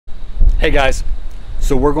Hey guys,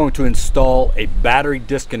 so we're going to install a battery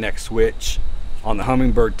disconnect switch on the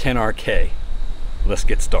Hummingbird 10RK. Let's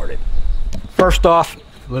get started. First off,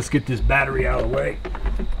 let's get this battery out of the way.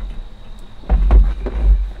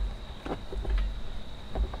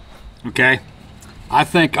 Okay, I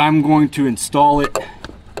think I'm going to install it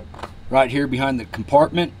right here behind the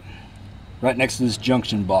compartment, right next to this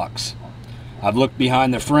junction box. I've looked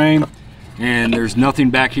behind the frame and there's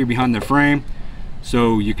nothing back here behind the frame,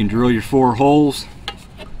 so you can drill your 4 holes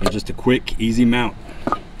and just a quick, easy mount.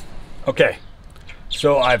 Okay,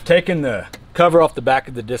 so I've taken the cover off the back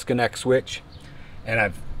of the disconnect switch and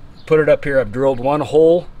I've put it up here. I've drilled 1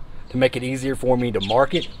 hole to make it easier for me to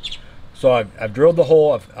mark it. So I've drilled the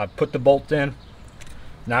hole, I've put the bolt in.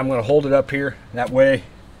 Now I'm going to hold it up here. That way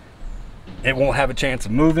it won't have a chance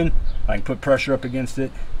of moving. I can put pressure up against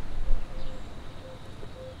it.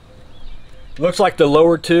 Looks like the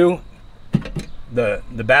lower 2, the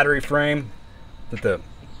battery frame that the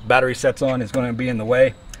battery sets on, is going to be in the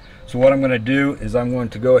way. So what I'm going to do is I'm going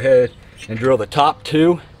to go ahead and drill the top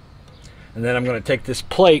 2, and then I'm going to take this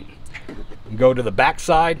plate and go to the back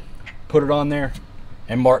side, put it on there,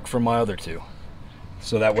 and mark for my other 2,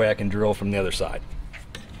 so that way I can drill from the other side.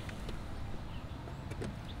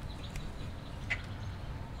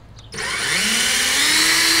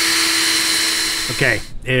 Okay,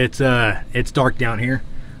 it's dark down here.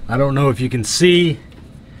 I don't know if you can see,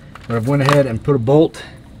 but I've went ahead and put a bolt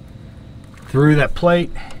through that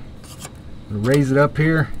plate. Raise it up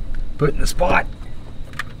here, put it in the spot.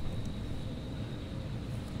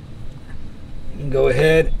 And go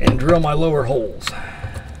ahead and drill my lower holes.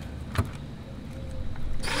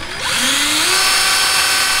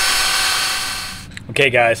 Okay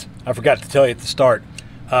guys, I forgot to tell you at the start,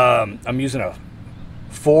 I'm using a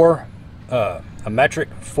metric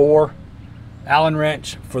 4 Allen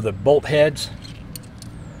wrench for the bolt heads,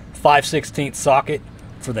 5/16 socket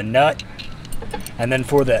for the nut, and then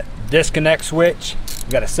for the disconnect switch,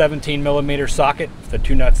 we've got a 17mm socket with the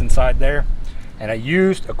 2 nuts inside there, and I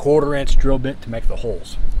used a 1/4 inch drill bit to make the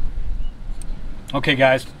holes. Okay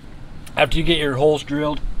guys, after you get your holes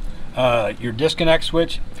drilled, your disconnect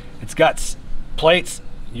switch, it's got plates,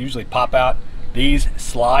 usually pop out. These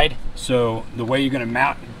slide, so the way you're going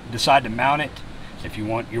to decide to mount it, if you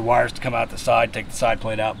want your wires to come out the side, take the side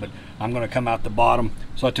plate out, but I'm going to come out the bottom,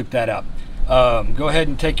 so I took that out. Go ahead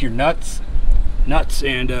and take your nuts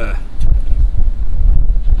and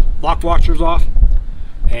lock washers off,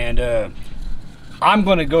 and I'm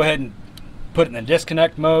going to go ahead and put it in the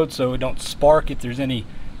disconnect mode so it don't spark if there's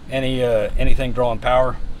anything drawing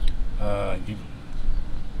power.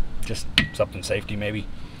 Just something safety maybe.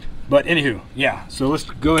 But anywho, yeah, so let's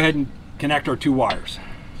go ahead and connect our 2 wires.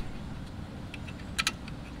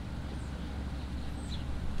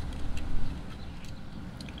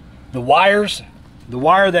 The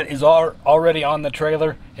wire that is already on the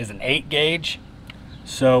trailer is an 8 gauge.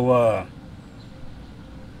 So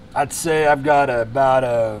I'd say I've got about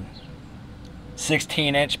a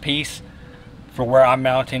 16-inch piece for where I'm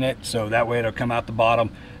mounting it, so that way it'll come out the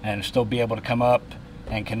bottom and still be able to come up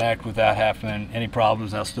and connect without having any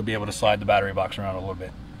problems. I'll still be able to slide the battery box around a little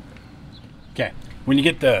bit. Okay, when you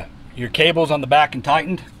get your cables on the back and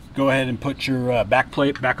tightened, go ahead and put your back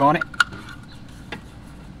plate back on it.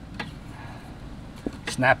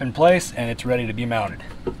 Snap in place and it's ready to be mounted.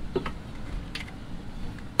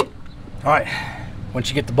 Alright, once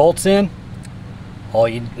you get the bolts in, all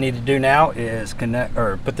you need to do now is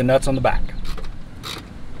put the nuts on the back.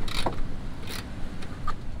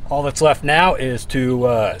 All that's left now is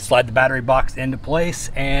to slide the battery box into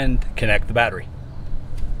place and connect the battery.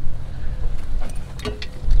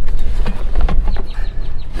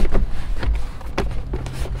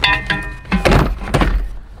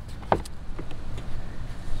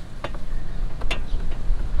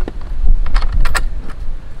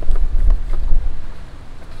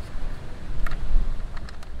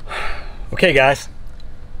 Okay guys,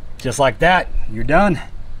 just like that, you're done.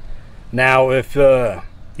 Now if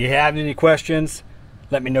you have any questions,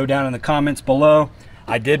 let me know down in the comments below.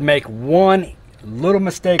 I did make one little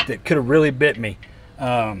mistake that could have really bit me.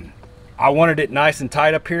 I wanted it nice and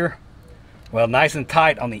tight up here. Well, nice and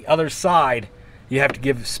tight on the other side, you have to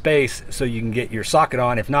give space so you can get your socket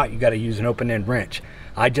on. If not, you got to use an open-end wrench.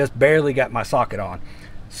 I just barely got my socket on,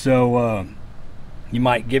 so you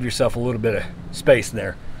might give yourself a little bit of space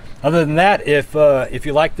there. Other than that, if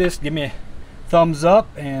you like this, give me a thumbs up,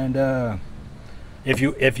 and if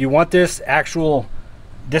you want this actual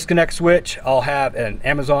disconnect switch, I'll have an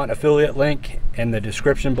Amazon affiliate link in the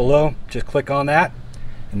description below. Just click on that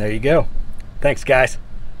and there you go. Thanks guys.